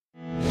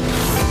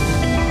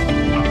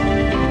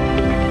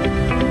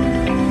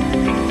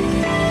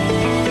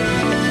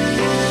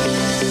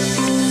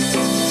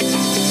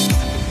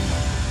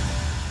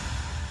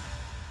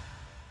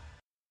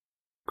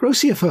Grow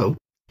CFO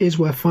is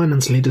where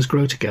finance leaders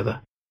grow together.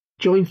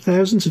 Join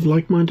thousands of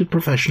like-minded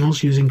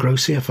professionals using Grow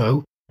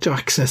CFO to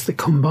access the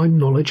combined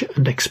knowledge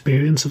and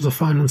experience of the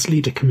finance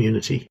leader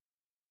community.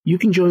 You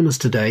can join us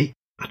today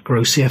at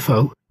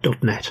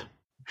growcfo.net.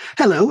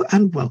 Hello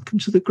and welcome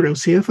to the Grow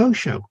CFO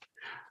show.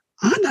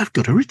 And I've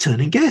got a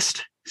returning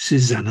guest,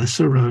 Susana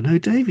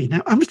Serrano-Davey.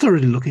 Now, I'm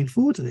thoroughly looking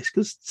forward to this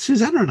because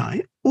Susana and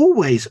I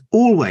always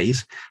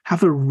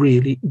have a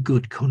really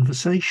good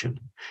conversation.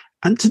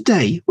 And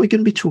today we're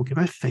going to be talking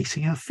about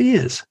facing our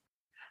fears.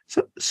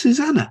 So,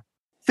 Susana,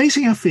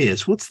 facing our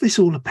fears, what's this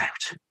all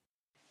about?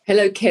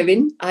 Hello,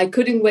 Kevin. I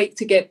couldn't wait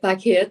to get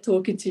back here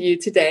talking to you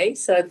today.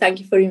 So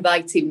thank you for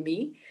inviting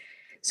me.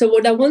 So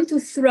what I want to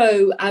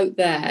throw out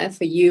there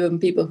for you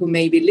and people who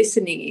may be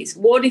listening is,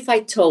 what if I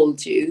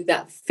told you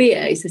that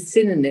fear is a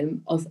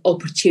synonym of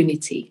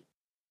opportunity?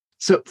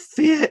 So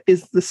fear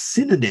is the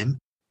synonym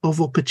of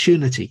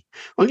opportunity.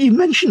 Well, you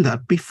mentioned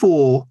that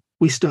before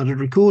we started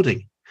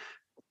recording.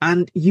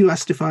 And you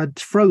asked if I'd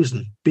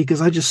frozen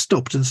because I just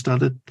stopped and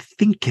started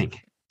thinking.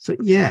 So,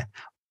 yeah,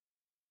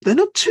 they're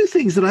not two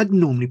things that I'd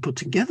normally put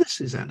together,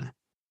 Susana.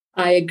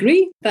 I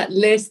agree, but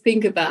let's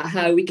think about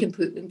how we can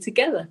put them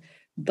together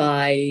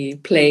by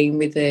playing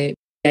with the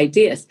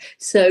ideas.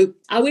 So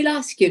I will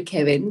ask you,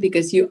 Kevin,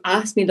 because you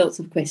asked me lots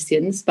of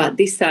questions, but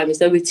this time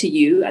it's over to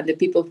you and the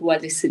people who are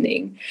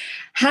listening.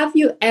 Have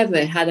you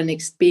ever had an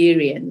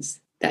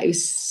experience that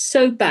was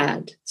so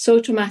bad, so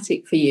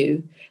traumatic for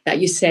you that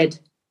you said,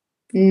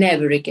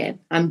 never again,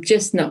 I'm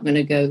just not going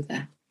to go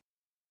there?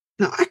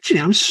 Now,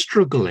 actually, I'm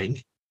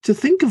struggling to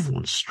think of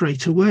one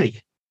straight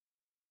away.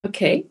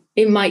 Okay,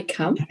 it might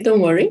come. Okay.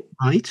 Don't worry.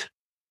 Right.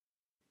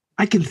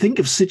 I can think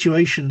of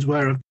situations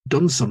where I've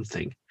done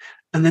something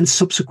and then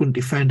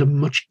subsequently found a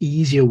much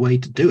easier way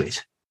to do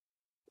it.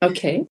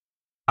 Okay.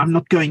 I'm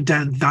not going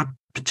down that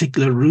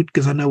particular route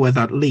because I know where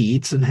that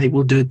leads, and hey,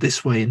 we'll do it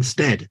this way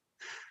instead.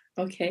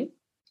 Okay.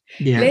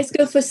 Yeah. Let's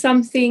go for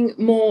something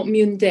more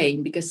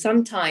mundane, because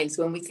sometimes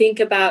when we think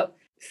about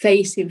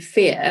facing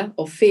fear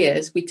or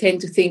fears, we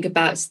tend to think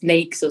about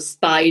snakes or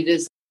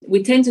spiders.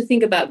 We tend to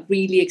think about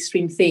really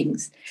extreme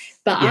things.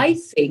 But I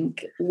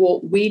think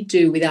what we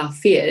do with our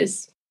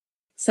fears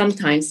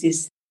sometimes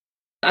is,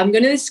 I'm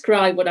going to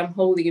describe what I'm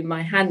holding in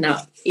my hand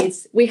now.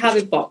 Is we have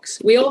a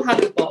box. We all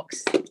have a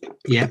box.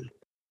 Yeah.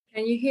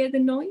 Can you hear the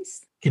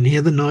noise? Can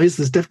hear the noise.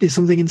 There's definitely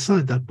something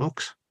inside that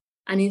box.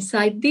 And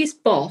inside this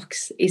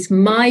box is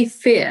my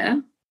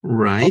fear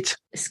of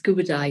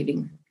scuba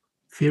diving.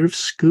 Fear of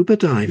scuba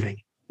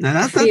diving. Now,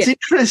 that's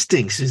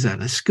interesting,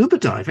 Susana. Scuba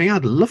diving,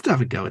 I'd love to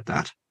have a go at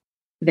that.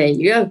 There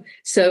you go.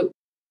 So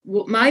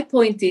my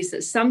point is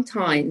that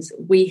sometimes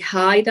we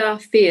hide our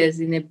fears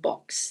in a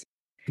box.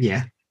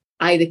 Yeah.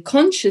 Either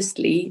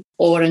consciously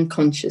or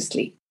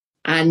unconsciously.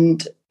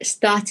 And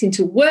starting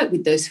to work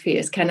with those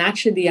fears can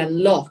actually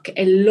unlock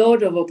a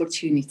lot of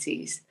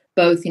opportunities,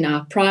 both in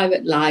our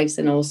private lives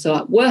and also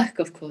at work,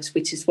 of course,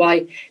 which is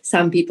why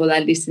some people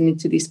are listening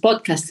to this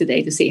podcast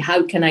today to say,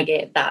 how can I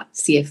get that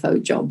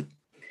CFO job?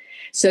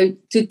 So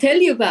to tell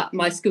you about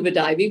my scuba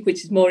diving,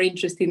 which is more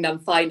interesting than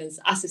finance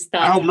as a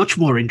startup. Oh, much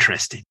more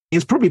interesting.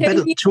 It's probably better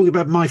than talking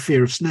about my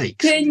fear of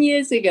snakes. 10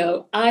 years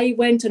ago, I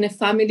went on a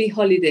family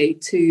holiday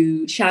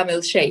to Sharm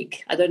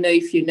el-Sheikh. I don't know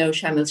if you know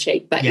Sharm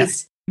el-Sheikh, but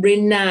it's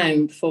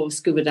renowned for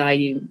scuba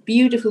diving.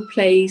 Beautiful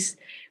place.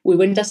 We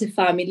went as a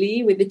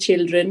family with the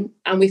children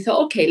and we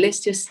thought, okay, let's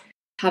just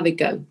have a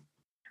go.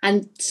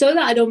 And so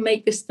that I don't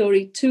make the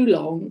story too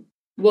long,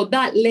 what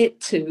that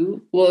led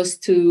to was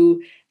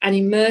to an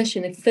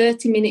immersion, a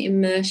 30-minute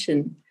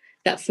immersion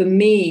that for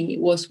me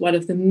was one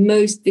of the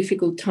most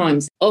difficult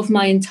times of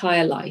my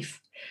entire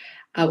life.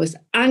 I was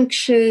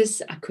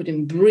anxious. I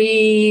couldn't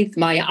breathe.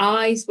 My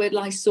eyes were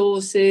like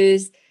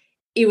saucers.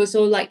 It was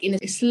all like in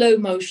a slow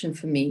motion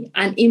for me.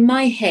 And in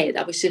my head,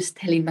 I was just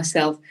telling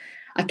myself,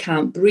 I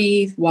can't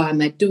breathe. Why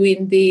am I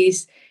doing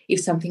this? If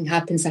something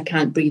happens, I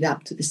can't breathe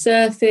up to the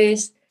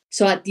surface.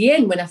 So at the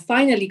end, when I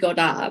finally got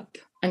up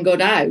and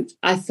got out,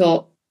 I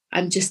thought,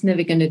 I'm just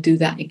never going to do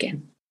that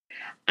again.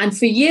 And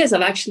for years,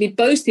 I've actually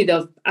boasted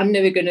of, I'm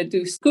never going to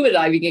do scuba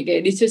diving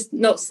again. It's just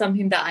not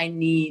something that I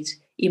need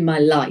in my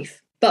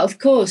life. But of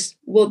course,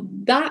 what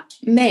that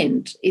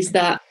meant is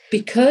that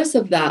because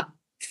of that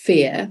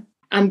fear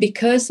and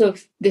because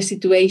of the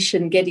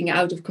situation getting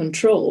out of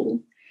control,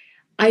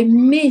 I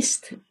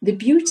missed the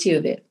beauty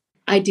of it.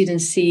 I didn't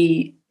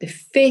see the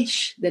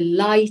fish, the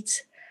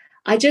light.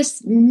 I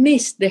just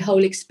missed the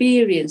whole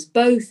experience,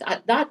 both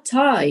at that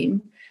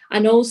time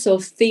and also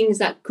things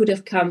that could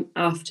have come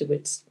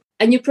afterwards.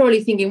 And you're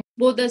probably thinking,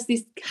 what does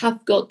this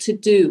have got to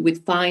do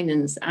with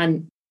finance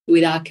and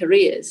with our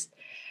careers?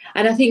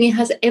 And I think it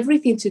has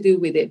everything to do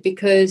with it,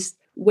 because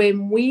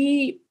when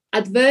we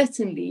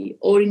advertently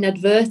or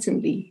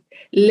inadvertently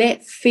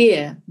let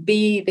fear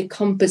be the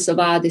compass of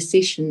our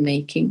decision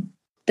making,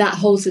 that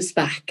holds us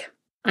back.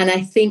 And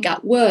I think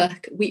at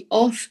work, we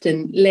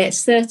often let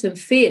certain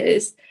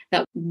fears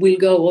that we'll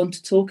go on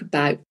to talk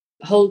about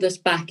hold us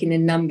back in a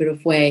number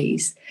of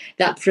ways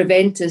that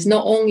prevent us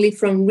not only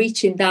from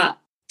reaching that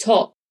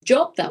top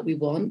job that we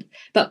want,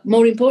 but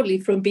more importantly,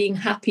 from being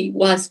happy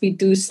whilst we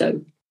do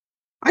so.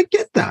 I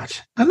get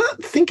that. And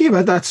thinking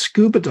about that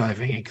scuba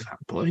diving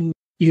example, and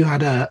you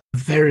had a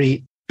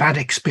very bad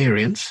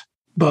experience,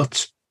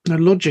 but the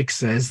logic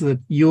says that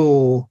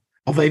you're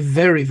of a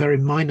very, very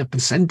minor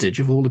percentage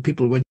of all the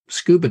people who went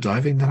scuba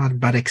diving that had a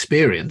bad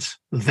experience.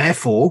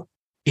 Therefore,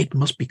 it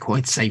must be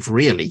quite safe,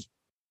 really.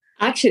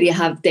 Actually, I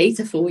have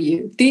data for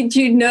you. Did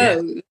you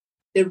know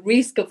the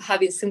risk of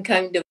having some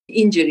kind of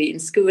injury in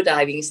scuba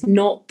diving is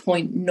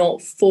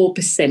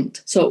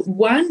 0.04%? So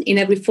 1 in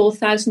every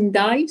 4,000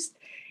 dives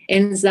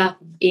ends up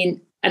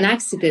in an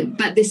accident.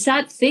 But the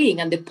sad thing,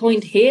 and the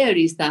point here,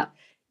 is that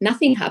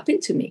nothing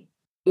happened to me.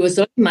 It was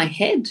all in my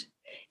head.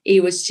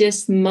 It was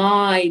just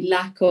my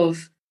lack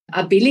of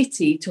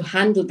ability to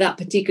handle that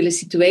particular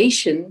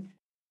situation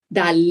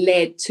that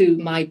led to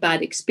my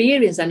bad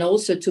experience and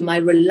also to my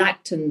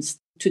reluctance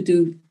to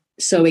do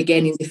so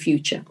again in the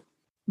future.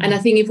 And I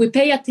think if we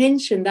pay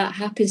attention, that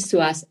happens to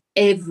us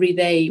every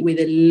day with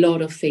a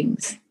lot of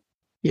things.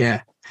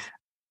 Yeah.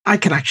 I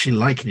can actually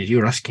liken it. You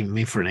were asking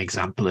me for an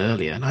example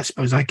earlier, and I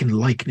suppose I can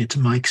liken it to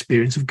my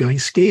experience of going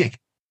skiing.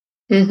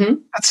 Mm-hmm.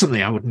 That's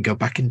something I wouldn't go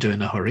back and do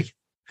in a hurry.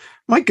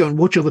 Might go and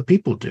watch other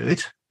people do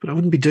it, but I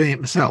wouldn't be doing it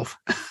myself.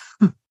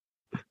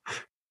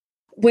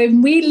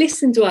 When we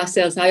listen to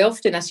ourselves, I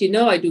often, as you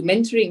know, I do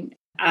mentoring,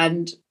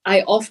 and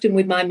I often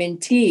with my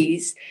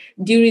mentees,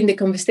 during the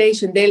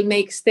conversation, they'll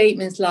make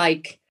statements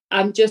like,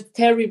 I'm just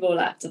terrible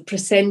at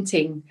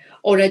presenting,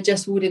 or I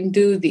just wouldn't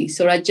do this,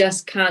 or I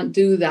just can't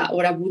do that,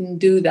 or I wouldn't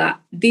do that.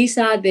 These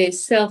are the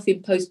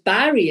self-imposed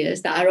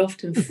barriers that are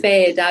often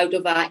fed out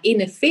of our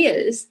inner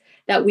fears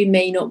that we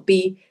may not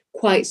be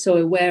quite so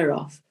aware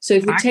of. So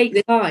if we take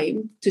the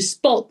time to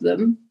spot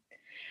them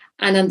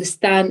and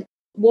understand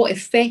what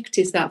effect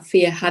is that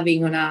fear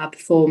having on our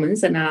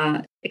performance and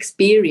our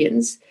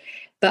experience,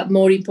 but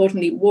more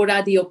importantly, what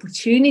are the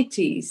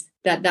opportunities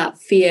that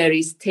fear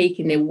is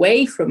taking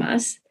away from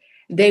us,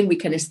 then we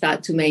can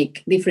start to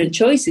make different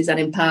choices and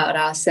empower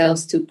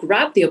ourselves to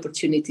grab the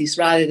opportunities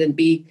rather than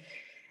be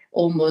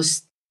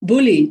almost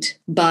bullied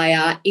by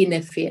our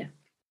inner fear.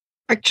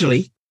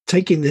 Actually,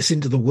 taking this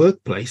into the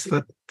workplace,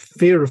 that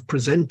fear of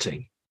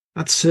presenting,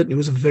 that certainly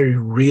was a very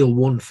real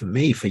one for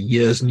me for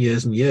years and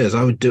years and years.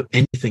 I would do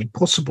anything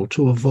possible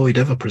to avoid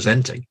ever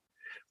presenting.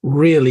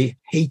 Really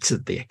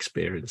hated the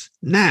experience.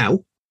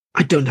 Now,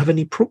 I don't have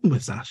any problem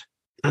with that.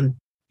 And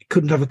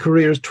couldn't have a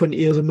career as 20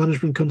 years of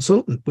management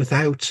consultant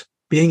without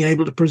being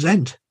able to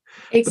present.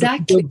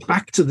 Exactly. Go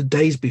back to the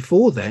days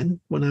before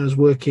then, when I was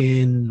working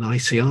in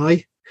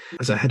ICI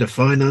as a head of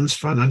finance,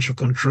 financial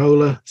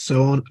controller,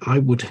 so on, I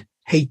would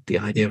hate the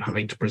idea of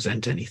having to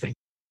present anything.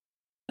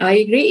 I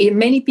agree.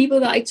 Many people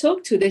that I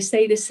talk to, they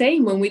say the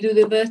same. When we do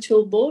the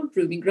virtual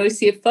boardroom in Grow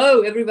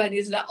CFO, everybody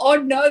is like, oh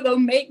no,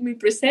 don't make me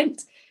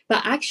present.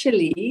 But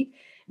actually,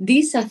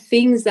 these are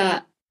things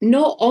that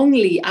not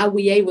only are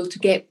we able to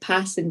get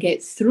past and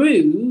get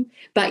through,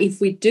 but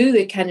if we do,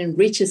 they can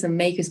enrich us and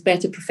make us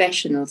better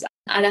professionals.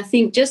 And I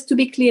think, just to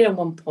be clear on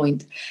one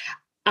point,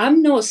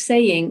 I'm not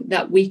saying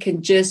that we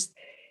can just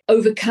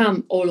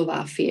overcome all of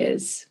our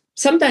fears.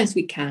 Sometimes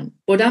we can.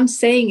 What I'm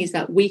saying is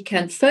that we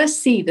can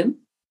first see them,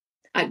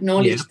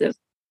 acknowledge them,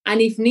 and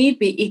if need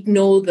be,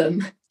 ignore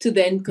them to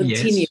then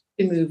continue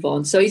to move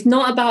on. So it's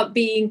not about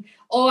being,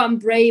 oh, I'm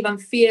brave, I'm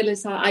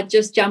fearless, I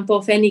just jump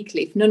off any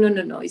cliff. No.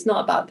 It's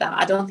not about that.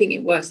 I don't think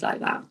it works like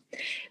that.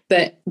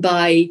 But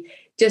by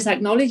just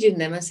acknowledging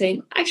them and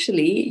saying,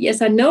 actually,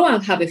 yes, I know I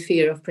have a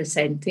fear of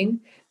presenting,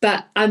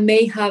 but I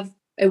may have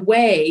a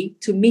way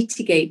to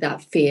mitigate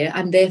that fear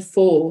and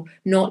therefore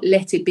not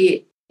let it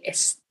be a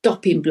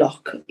stopping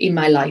block in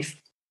my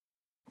life.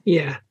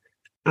 Yeah.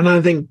 And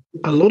I think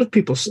a lot of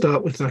people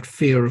start with that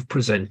fear of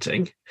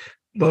presenting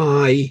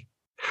by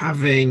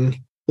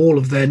having all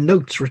of their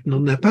notes written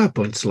on their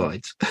PowerPoint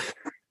slides.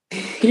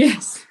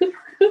 Yes.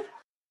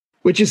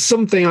 Which is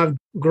something I've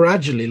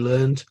gradually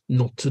learned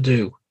not to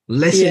do.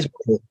 Less is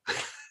more.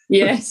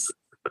 Yes.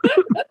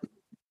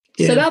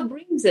 So that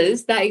brings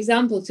us, that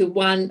example, to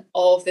one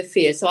of the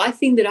fears. So I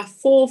think there are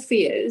 4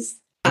 fears.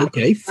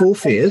 Okay, 4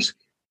 fears.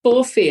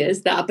 4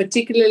 fears that are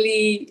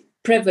particularly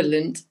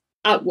prevalent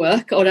at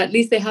work, or at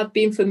least they have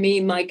been for me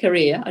in my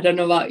career. I don't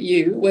know about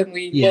you. When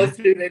we go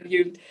through them,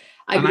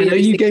 and I know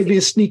you gave me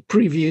a sneak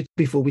preview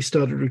before we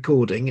started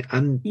recording,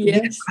 and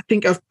I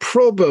think I've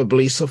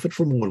probably suffered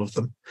from all of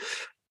them.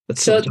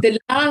 So the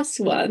last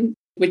one,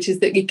 which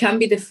is that it can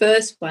be the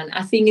first one,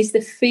 I think is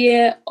the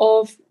fear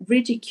of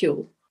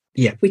ridicule,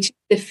 which is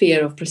the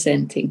fear of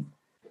presenting.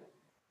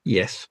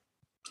 Yes.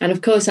 And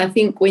of course, I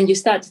think when you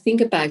start to think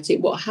about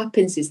it, what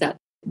happens is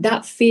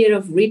that fear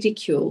of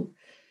ridicule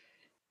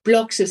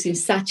blocks us in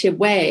such a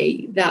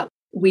way that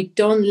we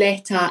don't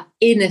let our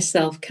inner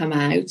self come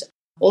out,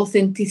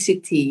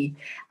 authenticity,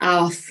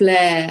 our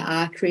flair,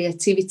 our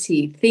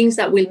creativity, things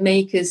that will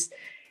make us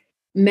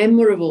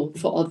memorable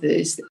for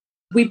others.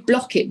 We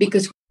block it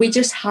because we're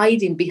just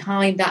hiding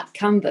behind that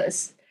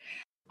canvas.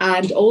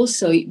 And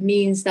also it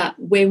means that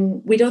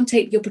when we don't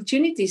take the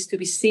opportunities to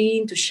be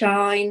seen, to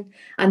shine,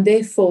 and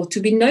therefore to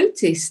be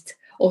noticed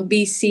or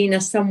be seen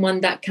as someone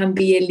that can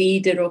be a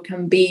leader or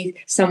can be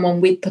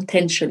someone with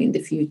potential in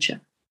the future.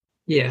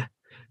 Yeah.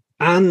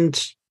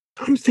 And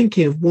I'm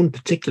thinking of one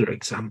particular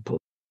example,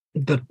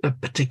 that a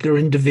particular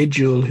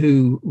individual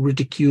who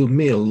ridiculed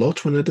me a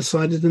lot when I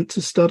decided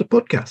to start a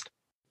podcast.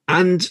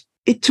 And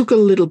it took a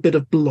little bit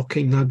of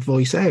blocking that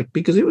voice out,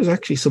 because it was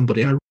actually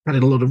somebody I had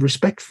a lot of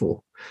respect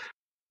for.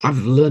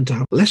 I've learned to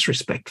have less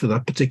respect for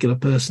that particular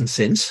person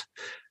since,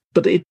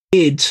 but it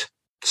did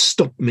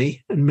stop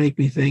me and make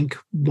me think,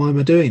 why am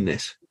I doing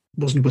this?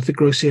 It wasn't with the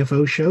Grow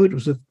CFO show, it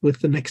was with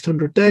the Next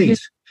 100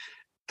 Days.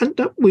 And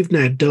we've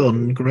now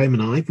done, Graham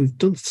and I, we've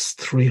done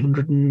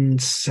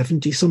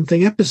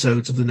 370-something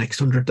episodes of the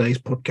Next 100 Days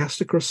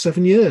podcast across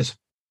 7 years.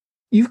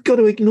 You've got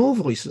to ignore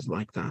voices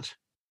like that.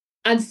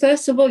 And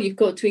first of all, you've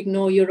got to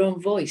ignore your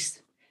own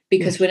voice.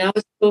 Because when I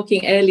was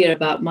talking earlier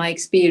about my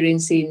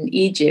experience in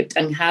Egypt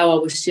and how I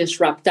was just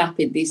wrapped up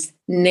in this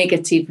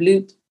negative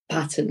loop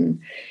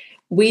pattern,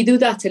 we do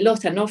that a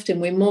lot, and often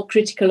we're more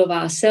critical of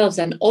ourselves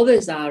than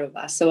others are of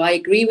us. So I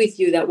agree with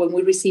you that when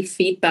we receive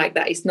feedback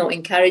that is not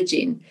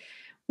encouraging,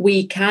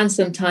 we can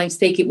sometimes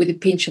take it with a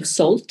pinch of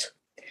salt.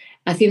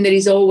 I think there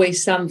is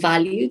always some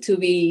value to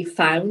be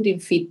found in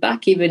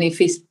feedback, even if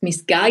it's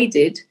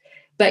misguided.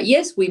 But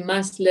yes, we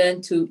must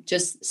learn to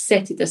just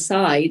set it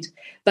aside.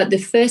 But the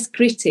first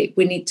critic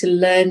we need to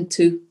learn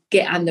to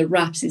get under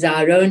wraps is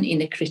our own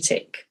inner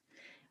critic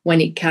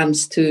when it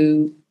comes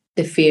to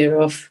the fear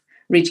of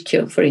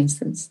ridicule, for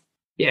instance.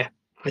 Yeah,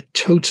 I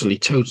totally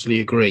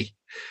agree.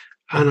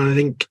 And I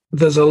think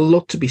there's a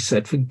lot to be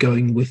said for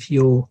going with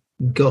your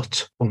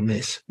gut on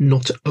this,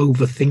 not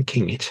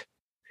overthinking it.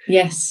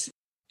 Yes.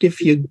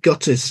 If your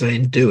gut is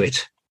saying do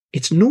it,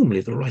 it's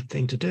normally the right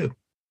thing to do.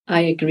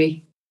 I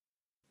agree.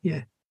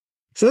 Yeah.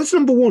 So that's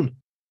number one.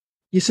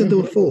 You said there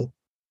were four.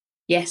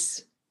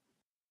 Yes.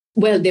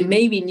 Well, there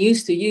may be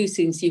news to you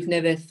since you've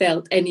never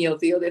felt any of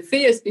the other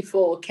fears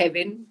before,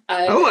 Kevin.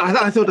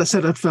 I thought I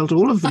said I'd felt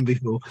all of them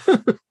before.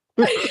 But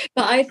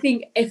I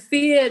think a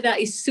fear that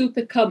is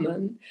super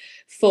common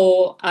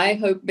for, I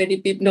hope many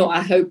people, no,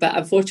 I hope, but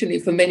unfortunately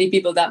for many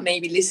people that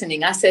may be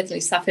listening, I certainly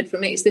suffered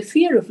from it, is the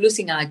fear of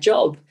losing our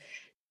job.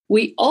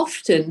 We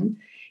often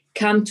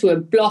come to a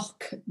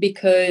block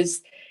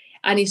because,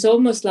 and it's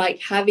almost like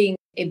having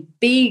a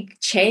big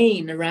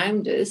chain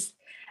around us,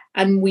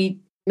 and we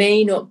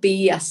may not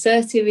be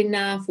assertive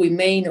enough, we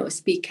may not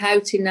speak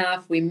out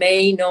enough, we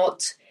may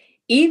not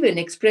even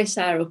express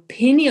our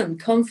opinion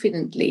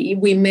confidently,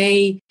 we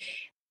may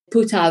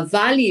put our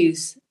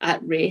values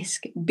at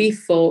risk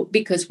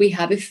because we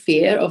have a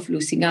fear of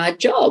losing our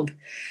job.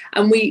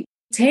 And we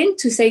tend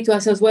to say to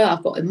ourselves, well,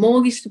 I've got a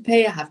mortgage to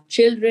pay, I have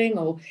children,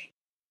 or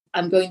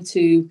I'm going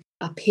to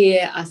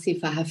appear as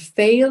if I have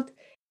failed.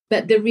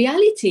 But the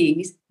reality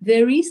is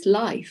there is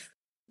life.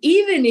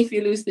 Even if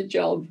you lose the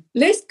job,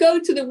 let's go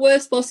to the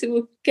worst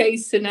possible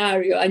case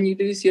scenario and you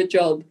lose your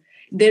job.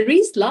 There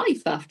is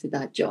life after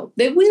that job.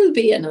 There will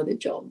be another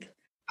job.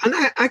 And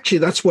actually,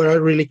 that's where I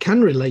really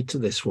can relate to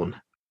this one.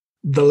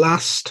 The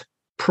last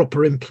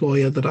proper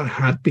employer that I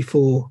had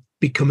before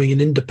becoming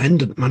an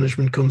independent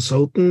management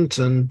consultant,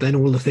 and then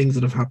all the things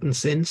that have happened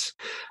since,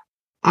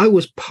 I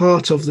was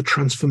part of the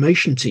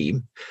transformation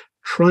team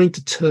trying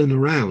to turn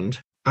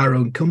around our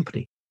own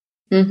company.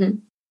 Mm-hmm.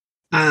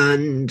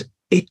 And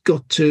it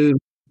got to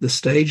the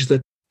stage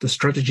that the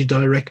strategy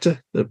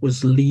director that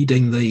was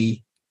leading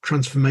the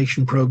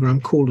transformation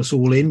program called us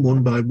all in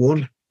one by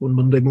one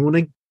Monday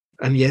morning.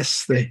 And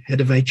yes, the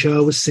head of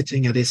HR was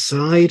sitting at his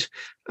side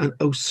and,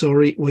 oh,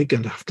 sorry, we're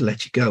going to have to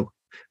let you go.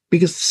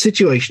 Because the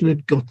situation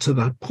had got to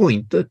that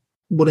point that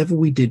whatever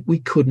we did, we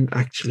couldn't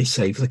actually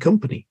save the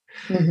company.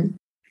 Mm-hmm.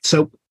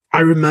 So I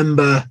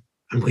remember,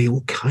 and we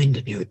all kind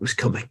of knew it was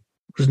coming.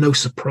 It was no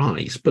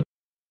surprise. But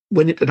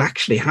when it had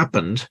actually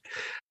happened,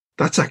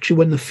 that's actually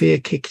when the fear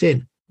kicked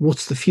in.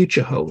 What's the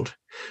future hold?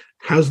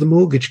 How's the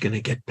mortgage going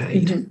to get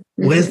paid?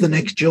 Mm-hmm. Where's the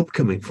next job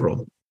coming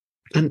from?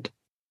 And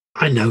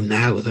I know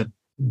now that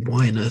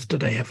why on earth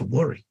did I ever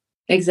worry?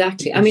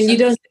 Exactly. I mean, you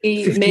don't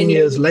see 15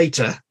 years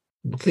later,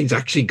 things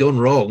actually gone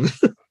wrong.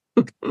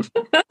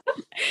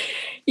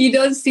 You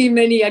don't see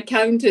many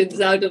accountants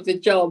out of the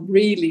job,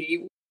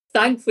 really.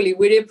 Thankfully,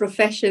 we're a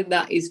profession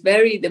that is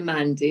very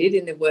demanded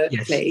in the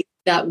workplace, yes,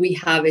 that we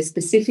have a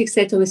specific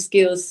set of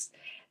skills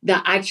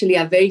that actually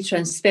are very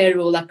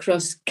transferable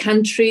across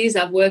countries.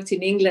 I've worked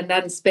in England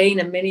and Spain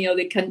and many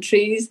other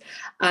countries,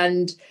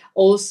 and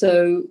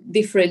also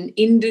different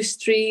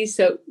industries.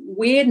 So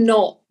we're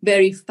not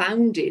very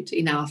founded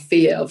in our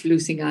fear of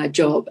losing our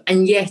job.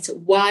 And yet,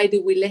 why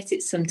do we let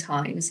it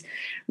sometimes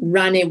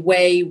run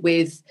away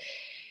with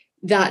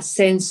that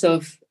sense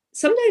of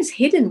sometimes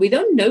hidden? We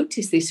don't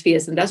notice these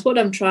fears. And that's what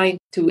I'm trying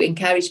to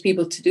encourage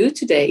people to do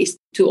today, is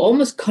to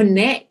almost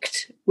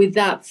connect with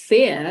that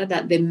fear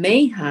that they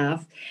may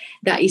have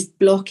that is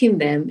blocking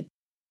them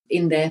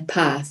in their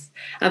path.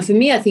 And for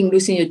me, I think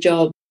losing your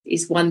job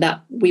is one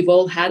that we've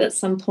all had at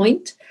some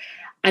point,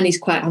 and is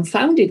quite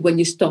unfounded when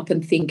you stop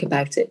and think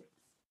about it.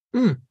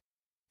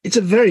 It's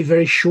a very,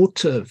 very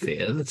short-term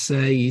fear that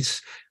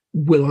says,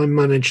 will I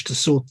manage to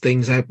sort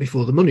things out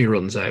before the money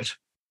runs out?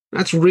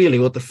 That's really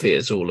what the fear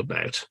is all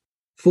about.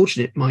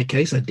 Fortunately, in my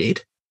case, I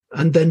did,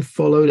 and then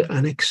followed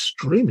an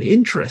extremely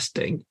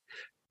interesting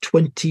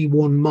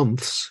 21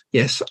 months.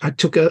 Yes, I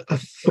took a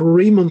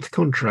 3-month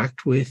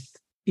contract with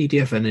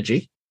EDF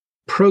Energy,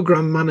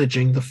 program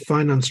managing the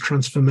finance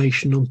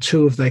transformation on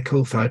 2 of their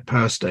coal-fired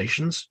power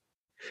stations.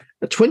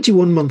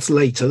 21 months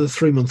later, the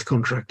 3-month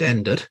contract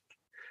ended,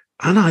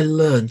 and I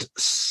learned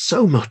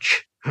so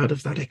much out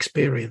of that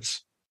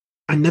experience.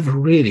 I never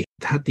really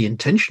had the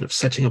intention of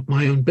setting up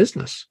my own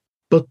business,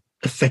 but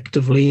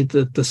effectively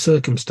the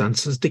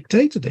circumstances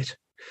dictated it.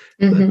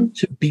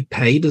 To be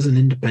paid as an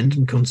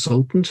independent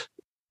consultant,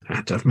 I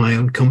had to have my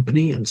own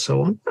company and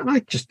so on, and I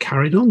just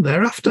carried on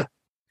thereafter.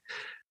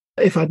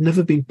 If I'd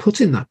never been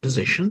put in that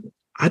position,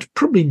 I'd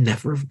probably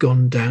never have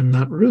gone down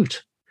that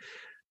route.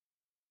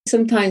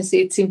 Sometimes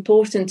it's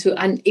important to,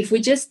 and if we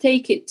just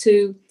take it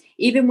to,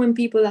 even when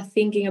people are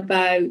thinking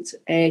about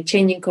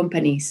changing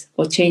companies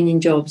or changing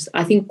jobs,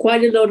 I think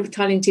quite a lot of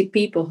talented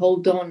people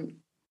hold on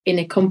in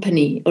a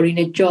company or in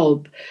a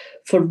job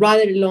for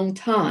rather a long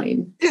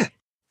time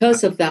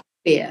because of that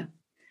fear.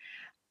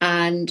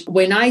 And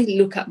when I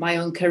look at my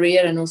own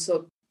career and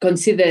also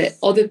consider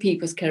other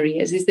people's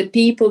careers, it's the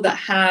people that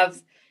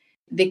have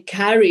the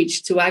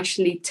courage to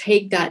actually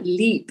take that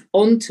leap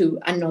onto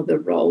another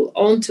role,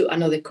 onto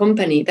another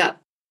company,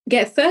 that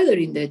get further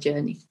in their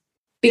journey,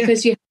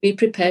 because you have to be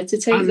prepared to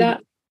take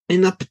that.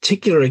 In that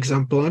particular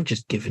example I've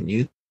just given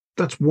you,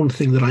 that's one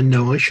thing that I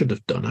know I should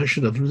have done. I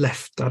should have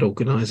left that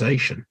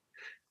organization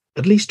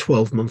at least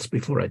 12 months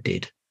before I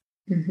did.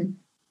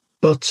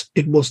 But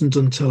it wasn't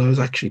until I was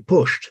actually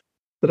pushed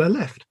that I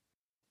left.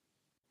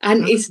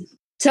 And it's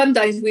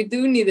sometimes we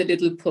do need a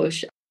little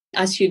push.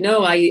 As you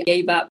know, I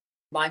gave up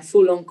my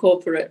full-on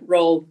corporate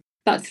role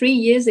about 3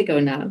 years ago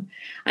now.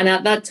 And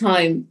at that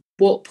time,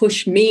 what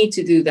pushed me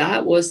to do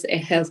that was a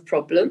health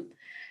problem.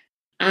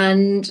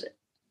 And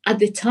at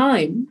the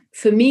time,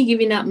 for me,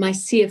 giving up my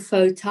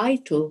CFO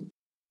title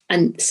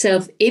and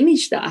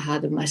self-image that I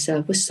had of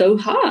myself was so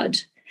hard,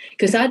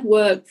 because I'd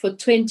worked for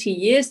 20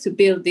 years to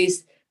build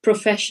this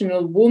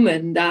professional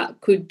woman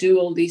that could do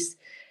all these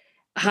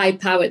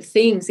high-powered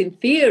things in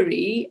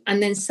theory.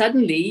 And then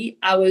suddenly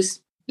I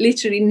was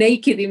literally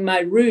naked in my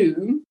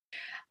room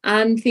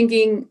and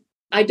thinking,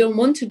 I don't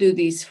want to do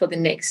this for the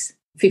next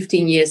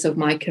 15 years of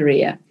my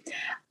career.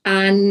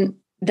 And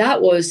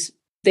that was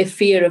the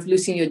fear of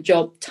losing your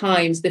job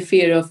times the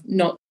fear of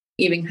not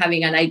even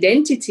having an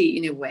identity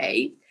in a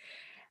way.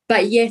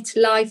 But yet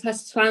life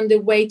has found a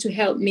way to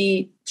help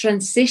me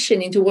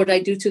transition into what I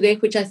do today,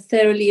 which I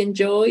thoroughly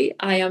enjoy.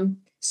 I am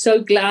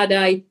so glad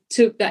I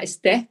took that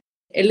step,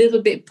 a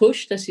little bit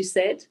pushed, as you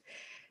said.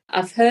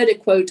 I've heard a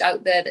quote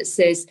out there that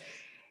says,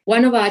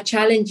 one of our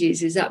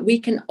challenges is that we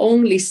can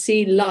only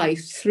see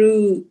life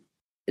through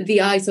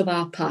the eyes of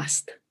our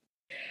past.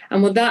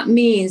 And what that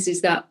means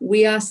is that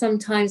we are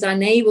sometimes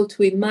unable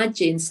to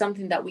imagine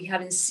something that we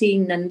haven't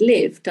seen and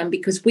lived. And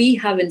because we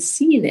haven't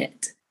seen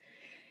it,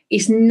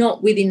 it's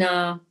not within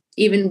our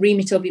even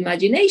remit of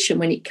imagination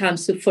when it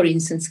comes to, for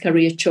instance,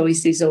 career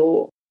choices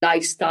or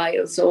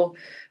lifestyles or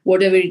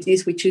whatever it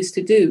is we choose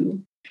to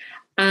do.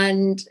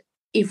 And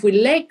if we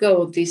let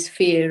go of this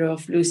fear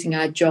of losing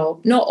our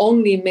job, not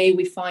only may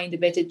we find a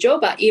better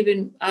job, but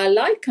even our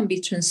life can be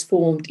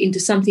transformed into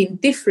something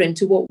different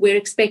to what we're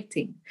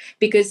expecting.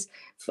 Because,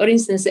 for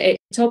instance, a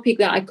topic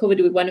that I covered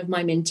with one of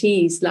my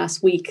mentees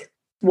last week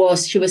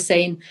was, she was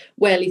saying,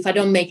 well, if I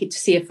don't make it to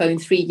CFO in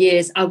 3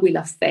 years, I will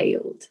have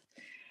failed.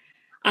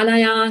 And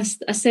I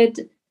said,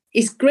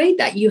 it's great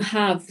that you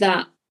have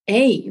that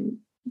aim,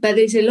 but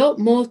there's a lot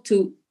more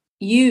to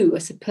you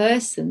as a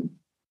person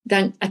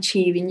than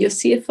achieving your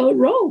CFO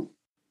role.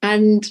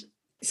 And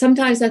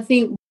sometimes I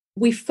think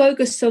we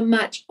focus so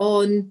much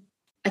on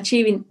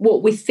achieving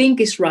what we think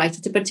is right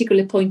at a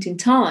particular point in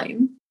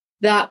time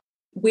that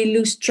we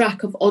lose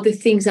track of other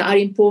things that are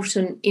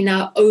important in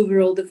our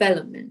overall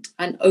development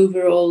and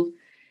overall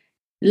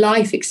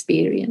life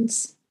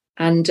experience.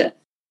 And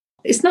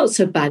it's not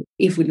so bad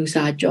if we lose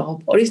our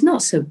job, or it's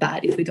not so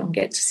bad if we don't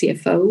get to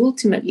CFO.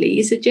 Ultimately,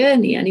 it's a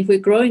journey. And if we're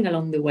growing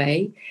along the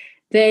way,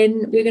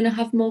 then we're going to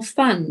have more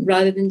fun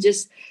rather than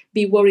just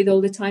be worried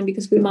all the time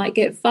because we might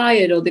get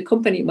fired or the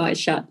company might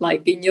shut,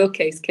 like in your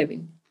case,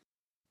 Kevin.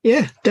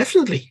 Yeah,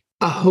 definitely.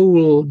 A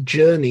whole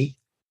journey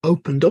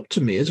opened up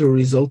to me as a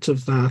result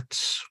of that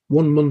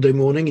one Monday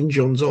morning in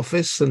John's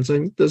office and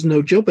saying, there's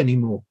no job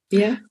anymore.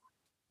 Yeah.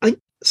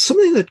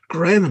 Something that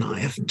Graham and I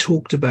have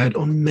talked about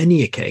on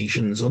many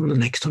occasions on the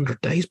Next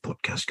 100 Days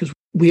podcast, because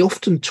we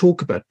often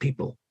talk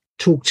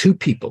to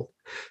people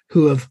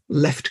who have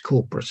left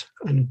corporate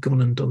and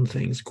gone and done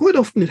things. Quite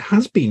often it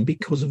has been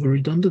because of a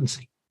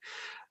redundancy.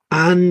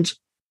 And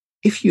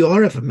if you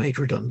are ever made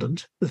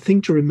redundant, the thing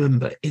to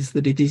remember is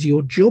that it is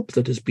your job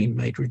that has been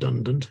made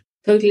redundant.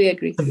 Totally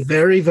agree. A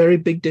very, very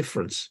big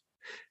difference.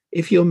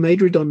 If you're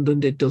made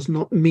redundant, it does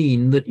not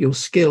mean that your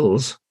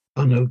skills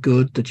are no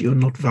good, that you're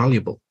not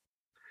valuable.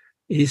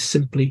 It is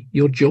simply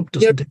your job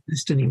doesn't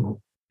exist anymore.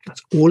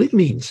 That's all it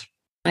means.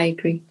 I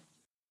agree.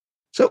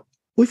 So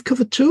we've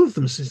covered 2 of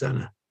them,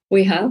 Susana.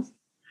 We have.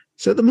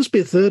 So there must be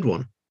a third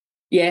one.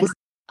 Yes.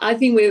 I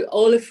think we're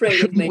all afraid What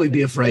shouldn't we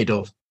be afraid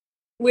of?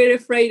 We're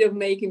afraid of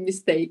making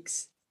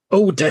mistakes.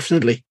 Oh,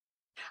 definitely.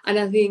 And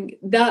I think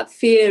that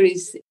fear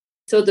is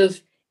sort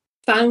of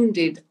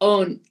founded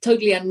on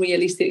totally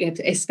unrealistic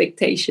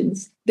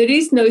expectations. There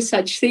is no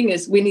such thing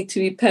as we need to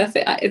be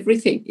perfect at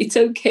everything. It's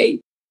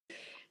okay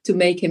to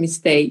make a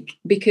mistake,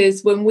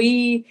 because when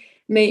we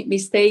make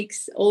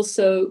mistakes,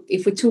 also,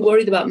 if we're too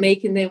worried about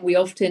making them, we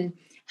often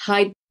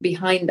hide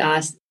behind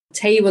our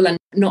table and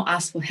not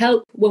ask for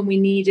help when we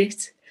need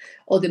it,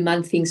 or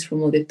demand things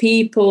from other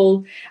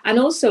people. And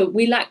also,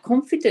 we lack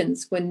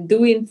confidence when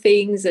doing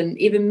things and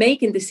even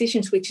making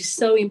decisions, which is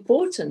so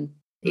important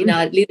in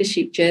our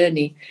leadership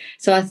journey.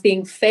 So I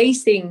think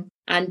facing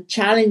and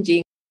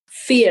challenging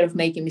fear of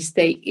making a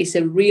mistake is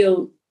a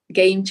real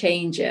game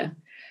changer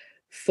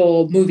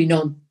for moving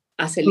on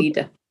as a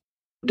leader.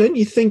 Don't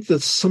you think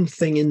there's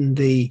something in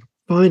the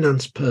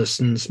finance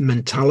person's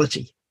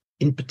mentality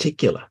in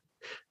particular?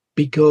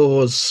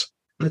 Because,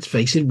 let's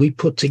face it, we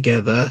put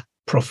together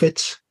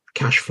profits,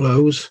 cash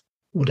flows,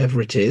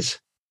 whatever it is,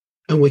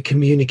 and we're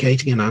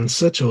communicating an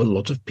answer to a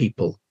lot of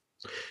people.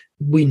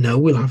 We know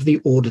we'll have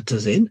the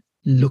auditors in,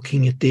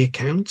 looking at the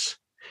accounts,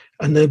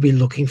 and they'll be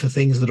looking for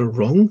things that are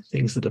wrong,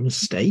 things that are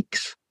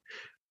mistakes.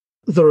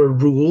 There are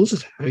rules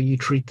of how you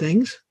treat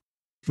things.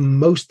 For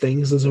most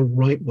things, there's a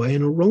right way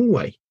and a wrong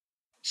way.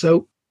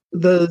 So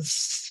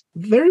there's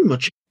very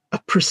much a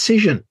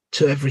precision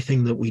to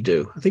everything that we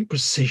do. I think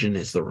precision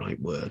is the right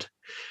word.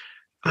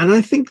 And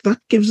I think that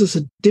gives us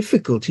a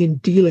difficulty in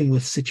dealing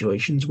with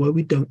situations where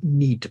we don't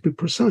need to be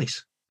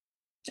precise.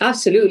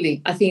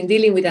 Absolutely. I think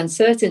dealing with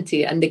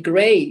uncertainty and the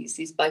grays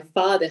is by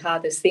far the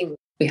hardest thing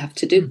we have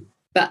to do.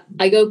 But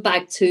I go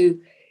back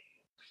to,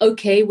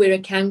 okay, we're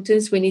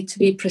accountants, we need to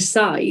be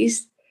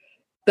precise,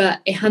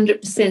 but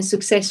 100%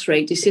 success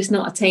rate is just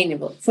not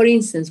attainable. For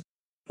instance,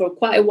 for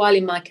quite a while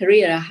in my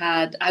career, I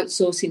had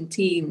outsourcing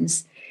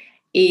teams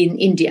in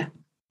India.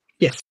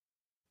 Yes.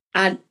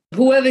 And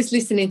whoever's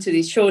listening to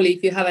this, surely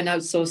if you have an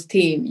outsourced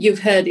team, you've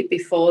heard it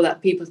before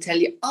that people tell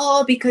you,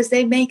 oh, because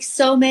they make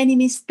so many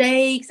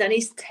mistakes and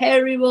it's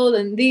terrible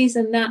and this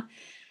and that.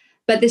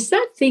 But the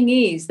sad thing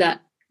is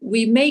that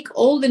we make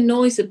all the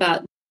noise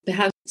about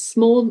perhaps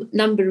small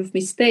number of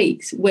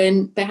mistakes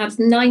when perhaps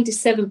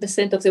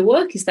 97% of the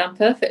work is done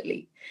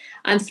perfectly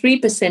and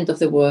 3% of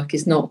the work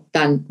is not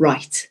done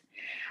right.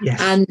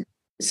 Yes. And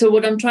so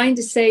what I'm trying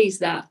to say is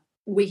that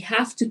we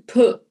have to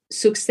put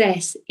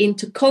success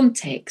into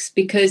context,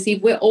 because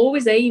if we're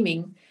always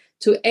aiming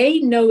to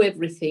know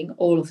everything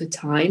all of the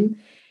time,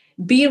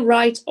 be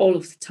right all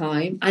of the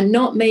time, and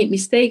not make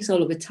mistakes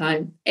all of the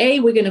time,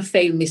 we're going to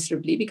fail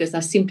miserably because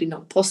that's simply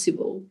not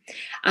possible.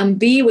 And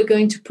B, we're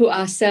going to put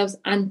ourselves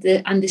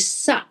under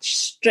such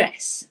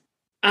stress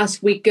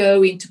as we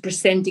go into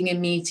presenting a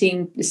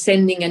meeting,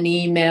 sending an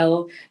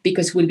email,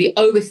 because we'll be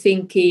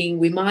overthinking.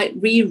 We might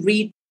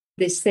reread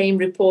the same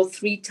report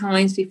 3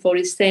 times before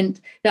it's sent.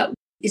 That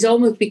is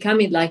almost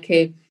becoming like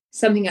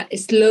something that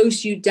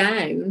slows you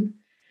down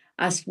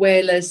as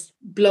well as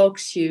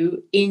blocks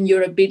you in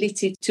your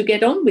ability to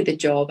get on with the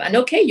job. And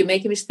okay, you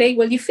make a mistake,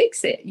 well, you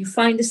fix it. You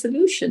find a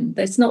solution.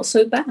 That's not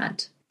so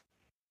bad.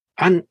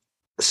 And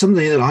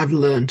something that I've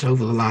learned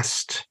over the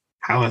last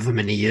however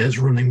many years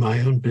running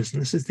my own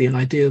business is the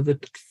idea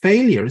that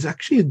failure is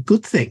actually a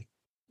good thing.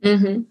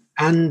 Mm-hmm.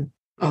 And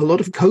a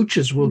lot of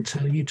coaches will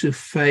tell you to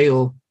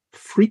fail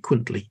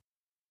frequently.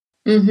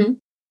 Mm-hmm.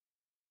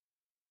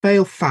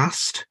 Fail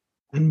fast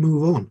and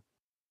move on.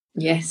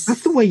 Yes.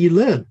 That's the way you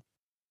learn.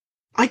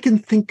 I can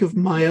think of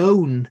my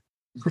own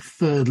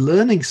preferred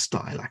learning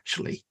style,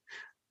 actually.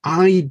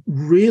 I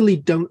really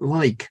don't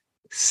like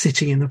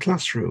sitting in a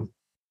classroom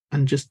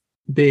and just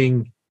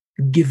being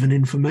given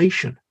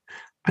information.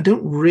 I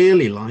don't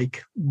really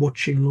like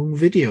watching long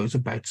videos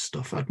about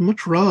stuff. I'd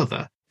much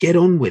rather get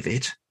on with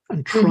it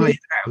and try it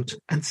out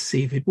and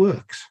see if it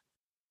works.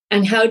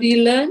 And how do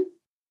you learn?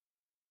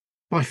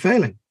 By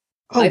failing.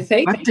 Oh,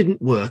 that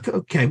didn't work.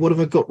 Okay, what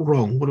have I got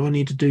wrong? What do I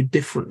need to do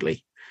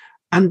differently?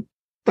 And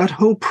that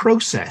whole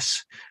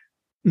process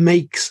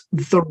makes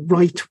the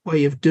right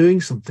way of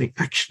doing something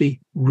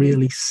actually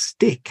really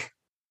stick.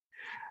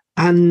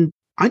 And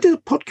I did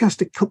a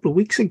podcast a couple of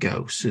weeks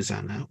ago,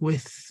 Susana,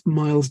 with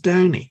Miles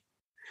Downey.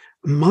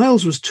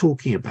 Miles was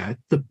talking about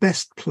the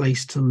best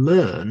place to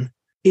learn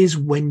is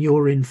when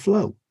you're in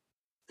flow.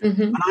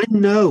 Mm-hmm. And I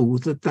know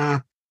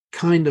that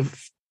kind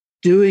of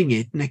doing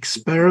it and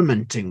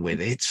experimenting with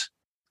it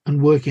and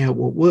working out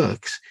what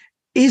works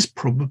is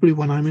probably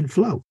when I'm in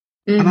flow.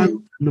 Mm-hmm. And I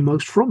learn the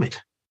most from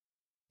it.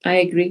 I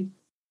agree.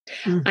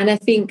 And I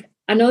think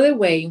another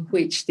way in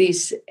which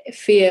this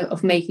fear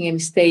of making a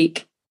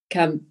mistake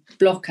can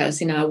block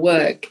us in our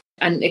work,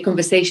 and a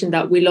conversation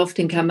that will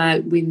often come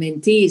out with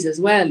mentees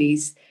as well,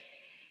 is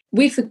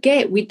we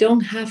forget we don't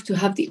have to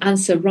have the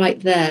answer right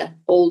there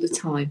all the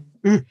time.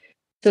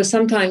 So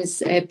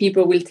sometimes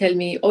people will tell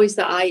me, is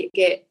that I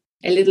get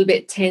a little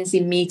bit tense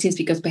in meetings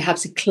because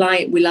perhaps a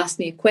client will ask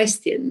me a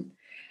question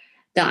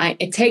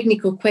a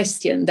technical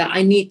question that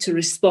I need to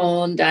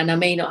respond, and I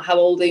may not have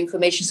all the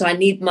information, so I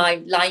need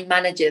my line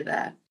manager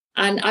there.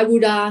 And I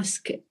would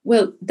ask,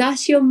 well,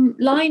 does your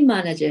line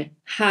manager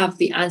have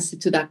the answer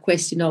to that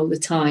question all the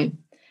time?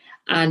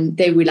 And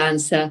they will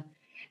answer,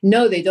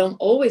 no, they don't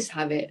always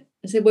have it.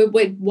 I said, well,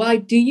 wait, why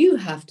do you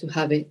have to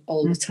have it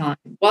all the time?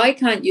 Why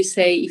can't you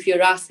say, if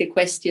you're asked a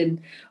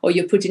question or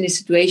you're put in a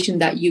situation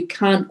that you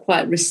can't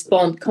quite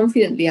respond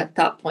confidently at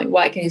that point,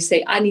 why can't you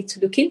say, I need to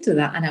look into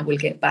that and I will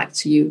get back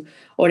to you?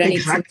 Or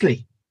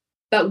exactly.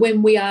 But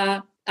when we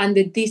are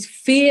under this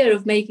fear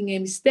of making a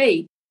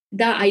mistake,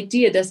 that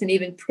idea doesn't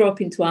even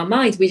crop into our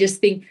minds. We just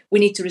think we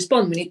need to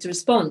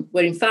respond.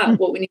 Where in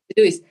fact, what we need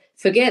to do is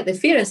forget the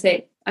fear and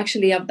say,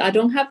 actually, I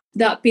don't have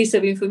that piece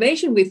of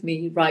information with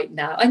me right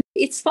now. And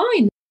it's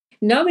fine.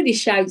 Nobody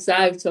shouts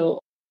out or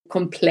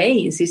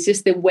complains. It's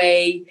just the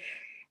way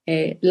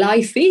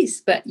life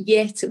is. But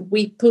yet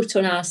we put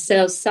on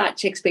ourselves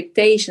such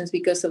expectations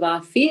because of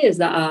our fears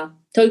that are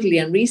totally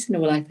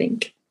unreasonable, I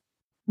think.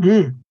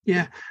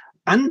 Yeah.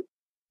 And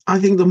I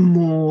think the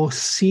more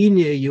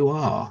senior you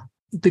are,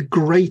 the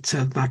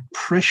greater that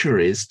pressure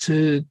is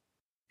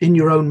in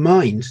your own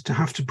mind to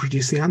have to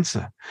produce the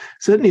answer.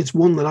 Certainly it's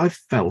one that I've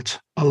felt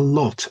a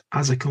lot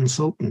as a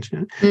consultant.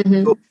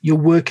 You're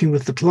working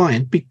with the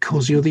client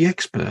because you're the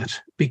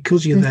expert,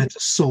 because you're there to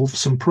solve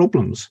some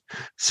problems.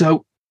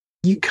 So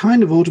you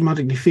kind of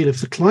automatically feel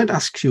if the client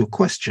asks you a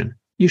question,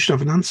 you should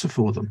have an answer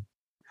for them.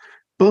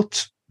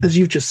 But as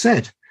you just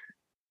said,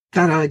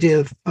 that idea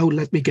of,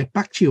 let me get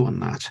back to you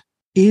on that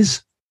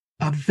is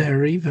a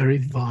very, very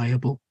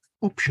viable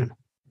option.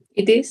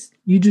 It is.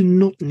 You do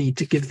not need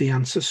to give the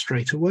answer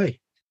straight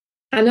away.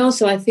 And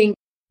also, I think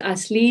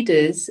as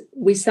leaders,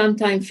 we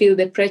sometimes feel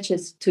the pressure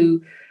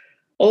to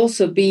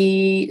also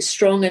be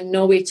strong and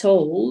know it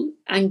all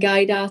and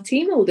guide our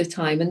team all the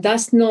time. And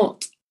that's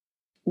not,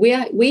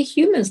 we're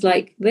humans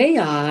like they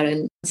are.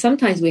 And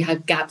sometimes we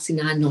have gaps in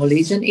our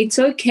knowledge. And it's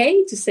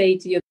okay to say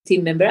to your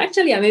team member,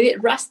 actually, I'm a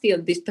bit rusty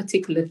on this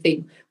particular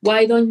thing.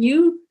 Why don't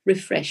you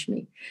refresh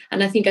me?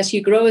 And I think as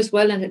you grow as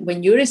well, and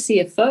when you're a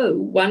CFO,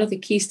 one of the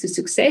keys to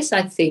success,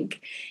 I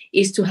think,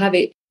 is to have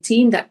a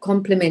team that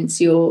complements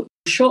your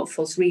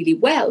shortfalls really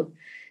well.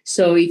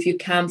 So if you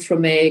come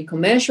from a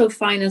commercial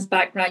finance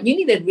background, you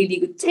need a really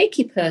good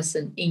techie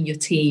person in your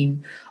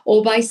team,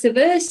 or vice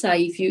versa.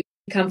 If you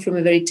come from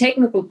a very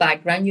technical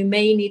background, you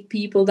may need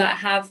people that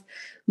have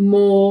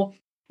more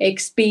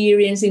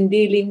experience in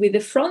dealing with the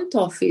front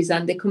office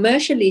and the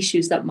commercial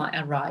issues that might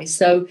arise.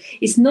 So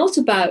it's not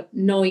about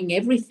knowing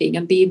everything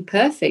and being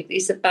perfect.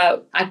 It's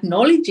about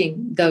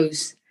acknowledging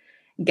those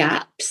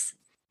gaps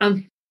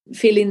and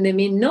filling them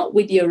in, not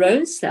with your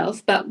own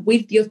self, but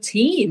with your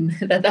team.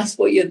 That's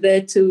what you're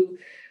there to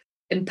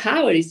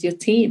empower, is your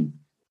team.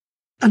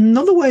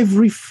 Another way of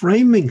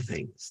reframing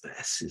things there,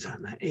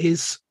 Susana,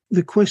 is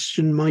the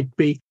question might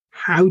be,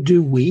 how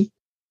do we,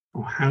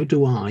 or how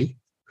do I,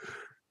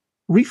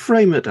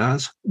 reframe it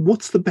as,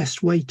 what's the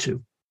best way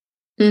to?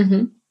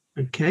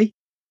 Okay.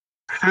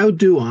 How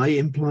do I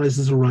implies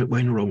there's a right way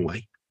and a wrong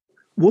way.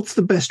 What's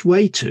the best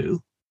way to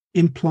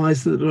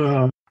implies that there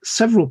are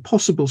several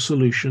possible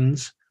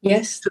solutions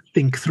to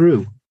think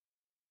through.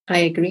 I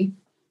agree.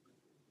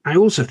 I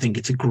also think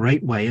it's a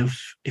great way of,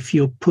 if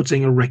you're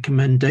putting a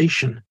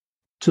recommendation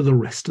to the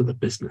rest of the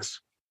business,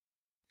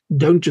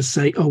 don't just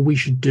say, we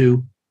should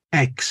do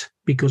X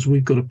because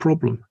we've got a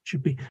problem. It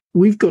should be,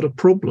 we've got a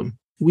problem.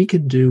 We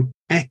can do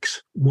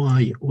X,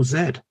 Y, or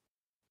Z.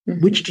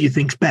 Which do you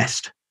think's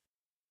best?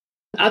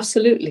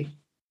 Absolutely.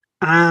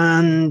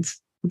 And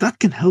that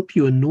can help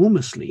you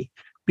enormously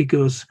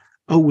because,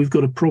 we've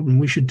got a problem.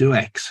 We should do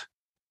X.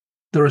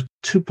 There are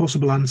two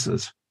possible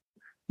answers,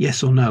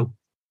 yes or no.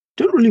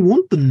 Don't really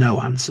want the no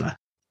answer.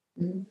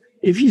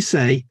 If you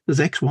say there's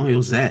X, Y,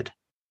 or Z,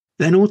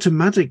 then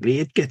automatically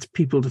it gets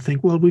people to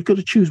think, well, we've got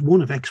to choose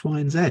one of X, Y,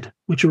 and Z,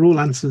 which are all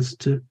answers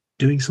to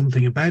doing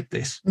something about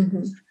this.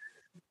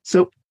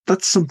 So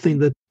that's something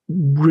that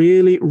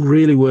really,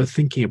 really worth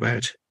thinking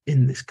about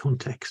in this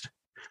context.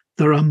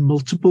 There are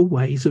multiple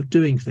ways of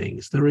doing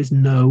things. There is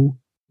no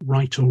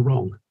right or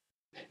wrong.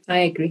 I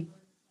agree.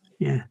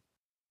 Yeah.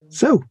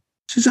 So,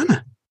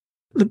 Susana,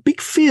 the big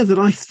fear that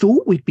I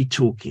thought we'd be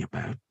talking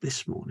about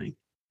this morning,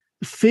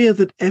 the fear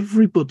that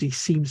everybody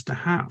seems to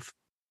have,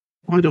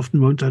 quite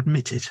often won't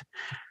admit it,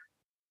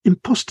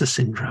 imposter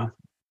syndrome.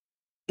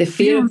 The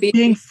fear of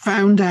being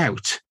found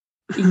out.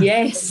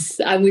 Yes,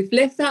 and we've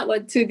left that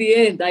one to the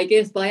end, I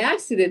guess, by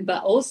accident,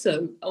 but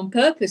also on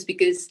purpose,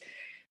 because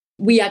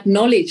we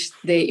acknowledge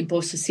the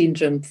imposter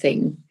syndrome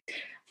thing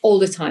all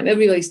the time.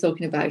 Everybody's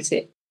talking about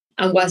it.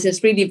 And whilst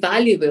it's really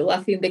valuable, I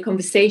think the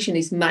conversation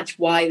is much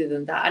wider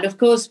than that. And of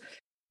course,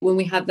 when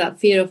we have that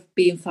fear of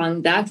being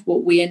found out,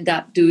 what we end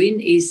up doing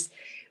is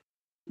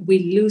we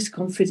lose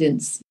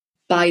confidence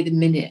by the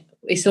minute.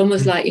 It's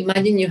almost like,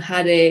 imagine you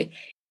had a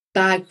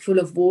bag full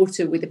of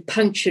water with a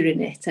puncture in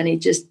it and it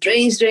just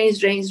drains.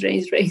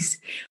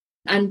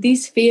 And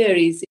this fear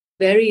is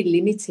very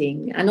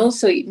limiting. And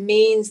also it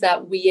means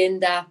that we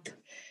end up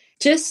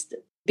just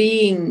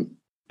being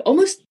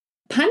almost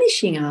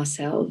punishing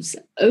ourselves,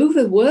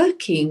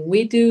 overworking.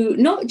 We do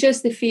not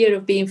just the fear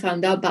of being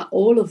found out, but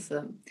all of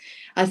them.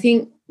 I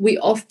think we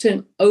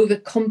often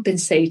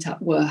overcompensate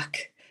at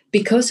work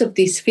because of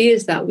these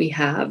fears that we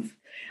have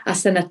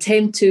as an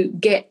attempt to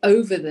get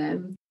over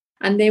them.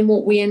 And then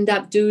what we end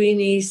up doing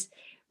is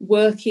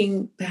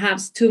working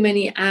perhaps too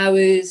many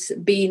hours,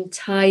 being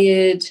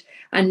tired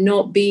and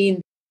not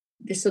being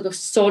the sort of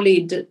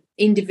solid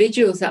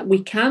individuals that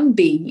we can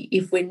be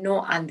if we're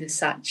not under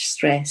such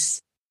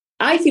stress.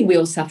 I think we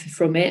all suffer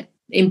from it,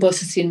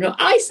 imposter syndrome.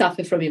 I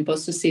suffer from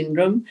imposter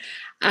syndrome,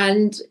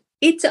 and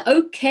it's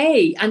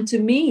okay. And to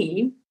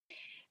me,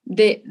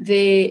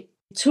 the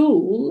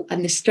tool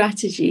and the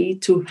strategy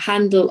to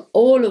handle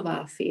all of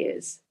our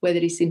fears, whether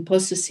it's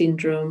imposter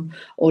syndrome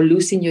or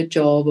losing your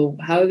job or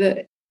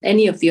however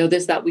any of the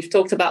others that we've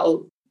talked about,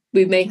 or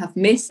we may have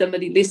missed,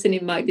 somebody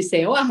listening might be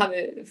saying, oh, I have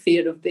a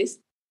fear of this.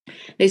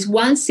 There's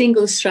one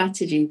single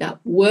strategy that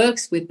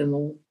works with them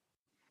all.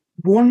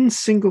 One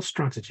single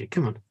strategy.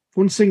 Come on.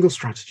 One single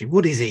strategy.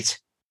 What is it?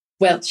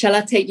 Well, shall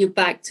I take you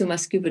back to my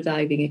scuba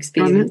diving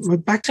experience? We're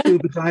back to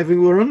scuba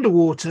diving. We're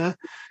underwater.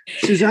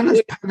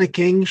 Susanna's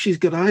panicking. She's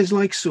got eyes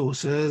like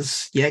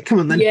saucers. Yeah, come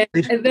on then. Yeah,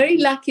 a very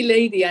lucky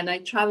lady, and I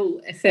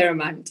travel a fair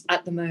amount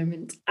at the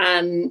moment.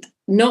 And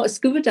not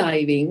scuba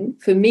diving,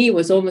 for me,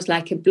 was almost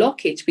like a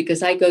blockage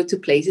because I go to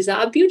places that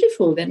are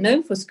beautiful. They're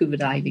known for scuba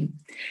diving.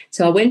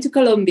 So I went to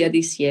Colombia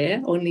this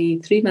year, only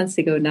 3 months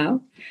ago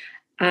now.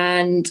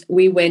 And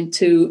we went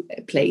to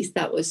a place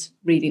that was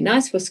really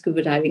nice for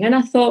scuba diving. And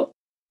I thought,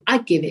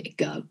 I'd give it a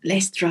go.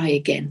 Let's try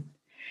again.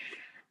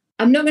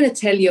 I'm not going to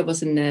tell you I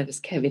wasn't nervous,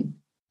 Kevin.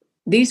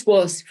 This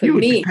was, for me, you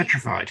would be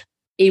petrified.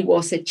 It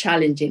was a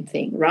challenging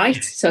thing,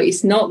 right? So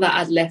it's not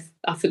that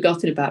I've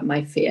forgotten about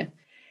my fear.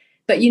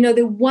 But,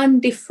 the one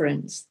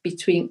difference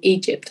between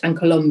Egypt and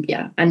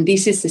Colombia, and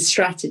this is a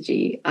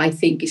strategy I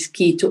think is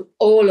key to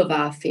all of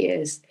our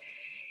fears,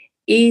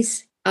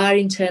 is our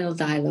internal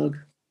dialogue.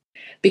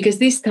 Because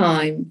this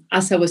time,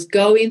 as I was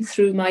going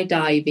through my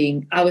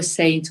diving, I was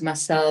saying to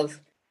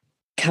myself,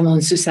 come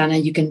on, Susana,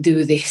 you can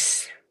do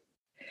this.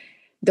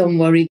 Don't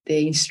worry,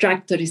 the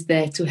instructor is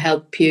there to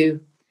help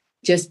you.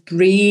 Just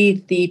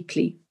breathe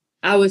deeply.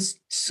 I was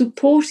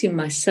supporting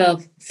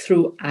myself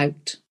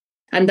throughout.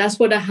 And that's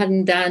what I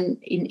hadn't done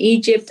in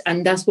Egypt.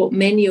 And that's what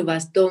many of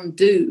us don't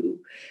do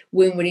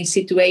when we're in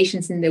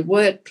situations in the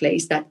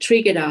workplace that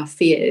trigger our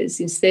fears.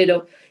 Instead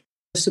of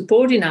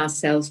supporting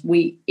ourselves,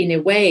 we, in a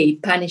way,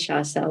 punish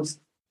ourselves.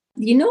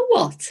 You know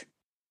what?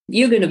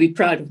 You're going to be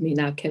proud of me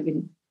now,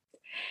 Kevin.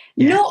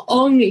 Yeah. Not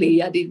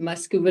only I did my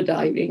scuba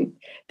diving,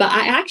 but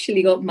I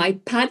actually got my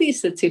PADI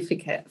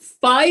certificate,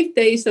 5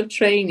 days of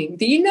training.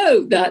 Do you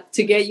know that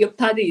to get your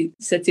PADI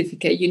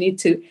certificate, you need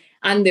to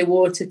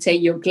underwater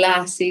take your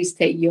glasses,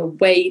 take your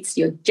weights,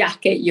 your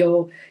jacket,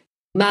 your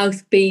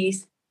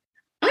mouthpiece?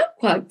 I'm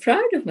quite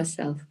proud of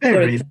myself.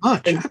 Very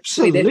much,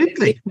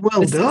 absolutely.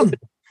 Well done.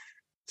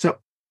 So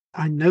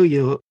I know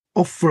you're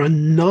off for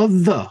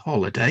another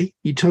holiday.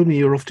 You told me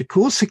you're off to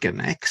Corsica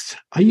next.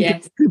 Are you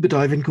going to scuba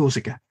dive in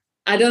Corsica?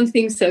 I don't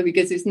think so,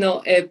 because it's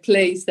not a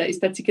place that is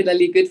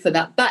particularly good for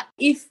that. But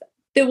if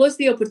there was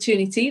the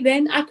opportunity,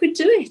 then I could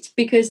do it,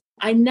 because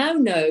I now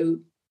know,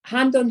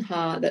 hand on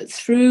heart, that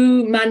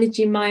through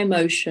managing my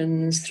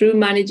emotions, through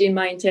managing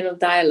my internal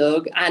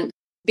dialogue and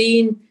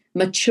being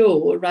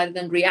mature rather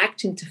than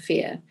reacting to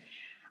fear,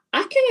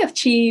 I can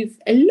achieve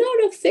a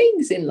lot of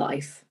things in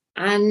life.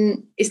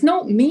 And it's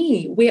not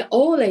me. We're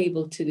all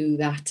able to do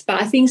that.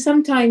 But I think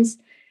sometimes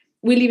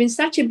we live in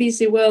such a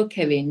busy world,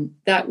 Kevin,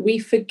 that we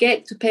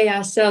forget to pay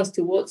ourselves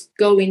to what's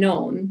going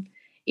on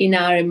in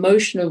our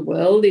emotional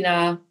world, in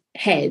our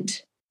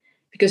head,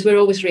 because we're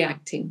always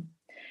reacting.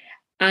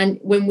 And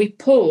when we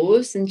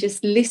pause and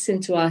just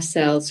listen to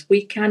ourselves,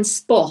 we can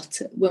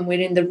spot when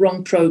we're in the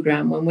wrong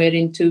program, when we're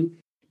into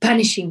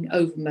punishing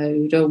over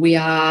mode, or we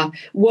are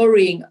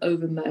worrying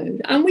over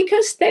mode. And we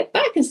can step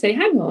back and say,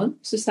 hang on,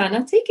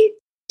 Susana, take a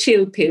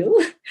chill pill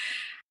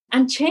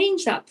and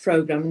change that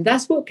program. And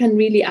that's what can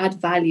really add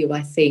value,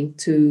 I think,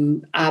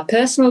 to our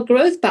personal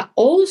growth, but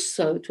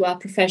also to our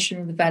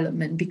professional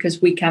development,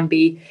 because we can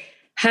be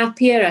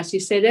happier. As you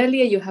said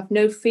earlier, you have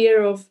no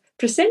fear of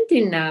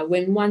presenting now,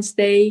 when one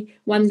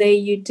day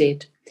you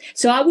did.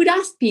 So I would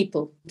ask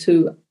people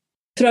to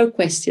throw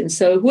questions.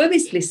 So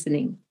whoever's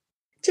listening,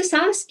 just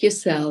ask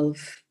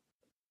yourself,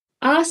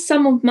 are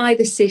some of my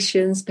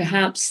decisions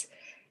perhaps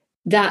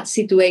that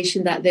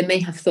situation that they may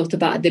have thought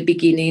about at the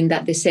beginning,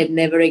 that they said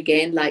never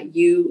again, like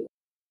you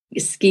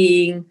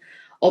skiing,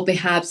 or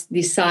perhaps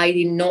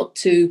deciding not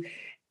to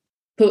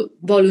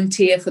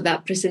volunteer for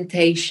that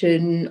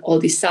presentation, or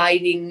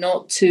deciding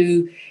not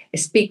to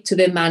speak to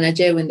their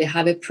manager when they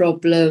have a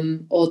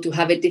problem, or to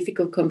have a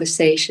difficult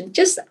conversation?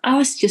 Just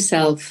ask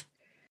yourself,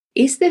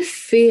 is there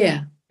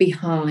fear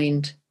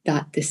behind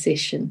that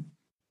decision?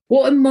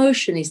 What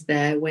emotion is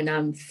there when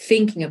I'm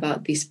thinking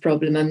about this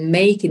problem and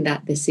making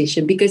that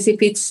decision? Because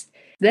if it's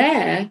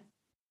there,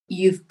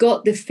 you've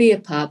got the fear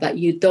part, but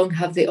you don't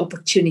have the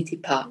opportunity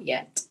part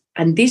yet.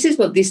 And this is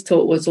what this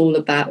talk was all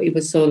about. It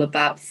was all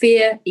about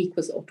fear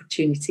equals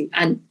opportunity.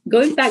 And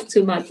going back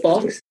to my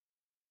box,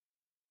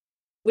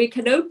 we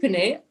can open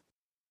it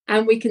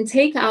and we can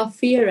take our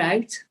fear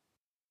out.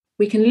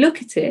 We can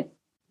look at it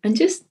and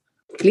just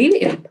leave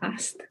it in the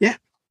past. Yeah,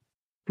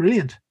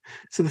 brilliant.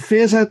 So the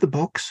fear's out the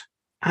box.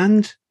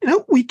 And,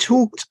 we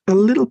talked a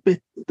little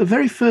bit, the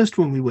very first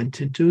one we went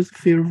into was the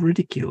fear of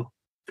ridicule.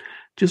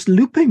 Just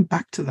looping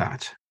back to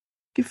that,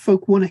 give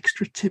folk one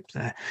extra tip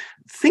there.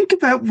 Think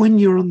about when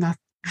you're on that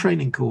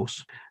training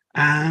course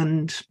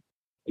and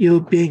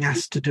you're being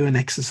asked to do an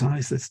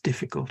exercise that's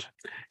difficult.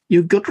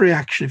 Your gut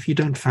reaction, if you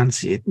don't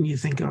fancy it and you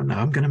think, oh no,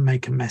 I'm going to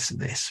make a mess of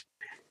this,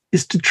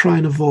 is to try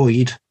and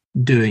avoid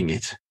doing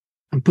it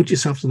and put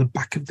yourself to the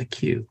back of the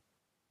queue.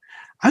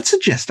 I'd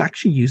suggest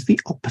actually use the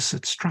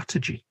opposite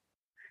strategy.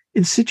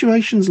 In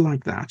situations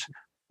like that,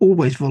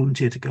 always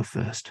volunteer to go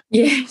first.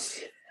 Yes.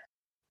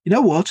 You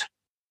know what?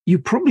 You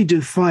probably do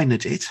fine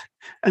at it.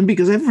 And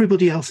because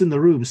everybody else in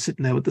the room is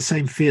sitting there with the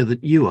same fear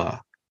that you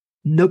are,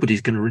 nobody's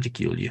going to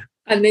ridicule you.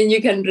 And then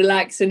you can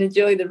relax and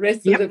enjoy the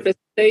rest of the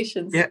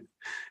presentations. Yeah.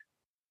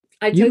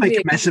 You make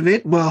a mess of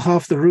it, well,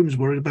 half the room's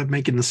worried about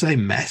making the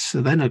same mess,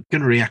 so they're not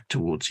going to react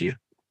towards you.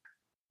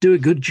 Do a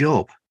good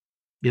job.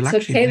 You'll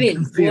actually make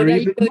them fear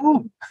even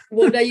more.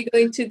 What are you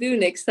going to do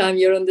next time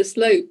you're on the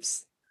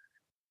slopes?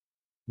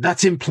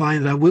 That's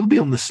implying that I will be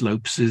on the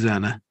slopes,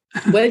 Susana.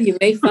 Well, you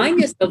may find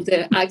yourself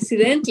there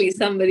accidentally.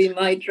 Somebody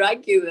might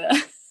drag you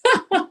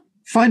there.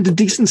 Find a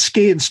decent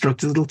ski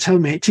instructor that'll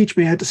teach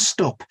me how to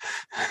stop.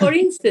 For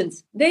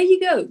instance, there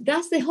you go.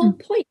 That's the whole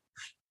point.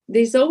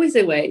 There's always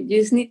a way. You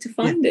just need to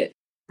find it.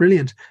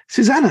 Brilliant.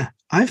 Susana,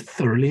 I've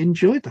thoroughly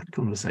enjoyed that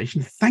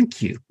conversation.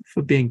 Thank you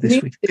for being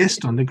this week's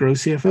guest on the Grow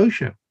CFO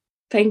Show.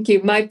 Thank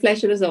you. My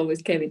pleasure as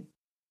always, Kevin.